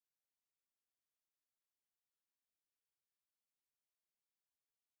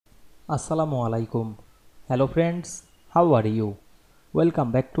Assalamu Walaikum. Hello friends, how are you?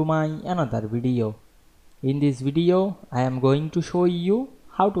 Welcome back to my another video. In this video, I am going to show you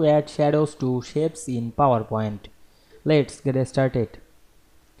how to add shadows to shapes in PowerPoint. Let's get started.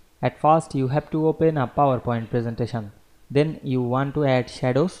 At first, you have to open a PowerPoint presentation. Then you want to add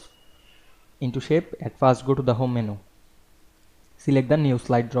shadows into shape. At first, go to the home menu. Select the new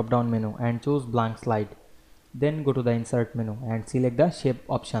slide drop down menu and choose blank slide. Then go to the insert menu and select the shape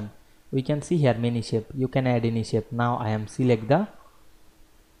option. We can see here many shape. You can add any shape. Now I am select the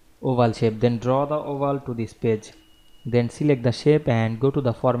oval shape. Then draw the oval to this page. Then select the shape and go to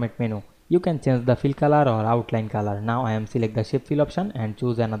the format menu. You can change the fill color or outline color. Now I am select the shape fill option and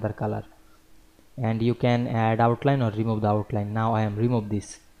choose another color. And you can add outline or remove the outline. Now I am remove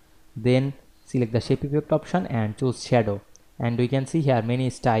this. Then select the shape effect option and choose shadow. And we can see here many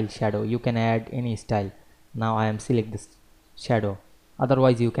style shadow. You can add any style. Now I am select this shadow.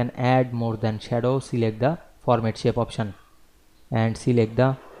 Otherwise you can add more than shadow. Select the format shape option and select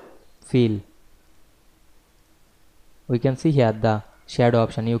the fill. We can see here the shadow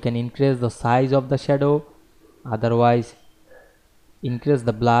option. You can increase the size of the shadow, otherwise increase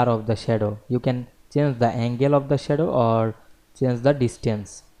the blur of the shadow. You can change the angle of the shadow or change the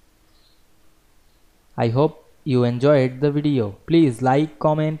distance. I hope you enjoyed the video. Please like,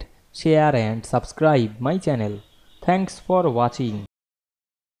 comment, share and subscribe my channel. Thanks for watching.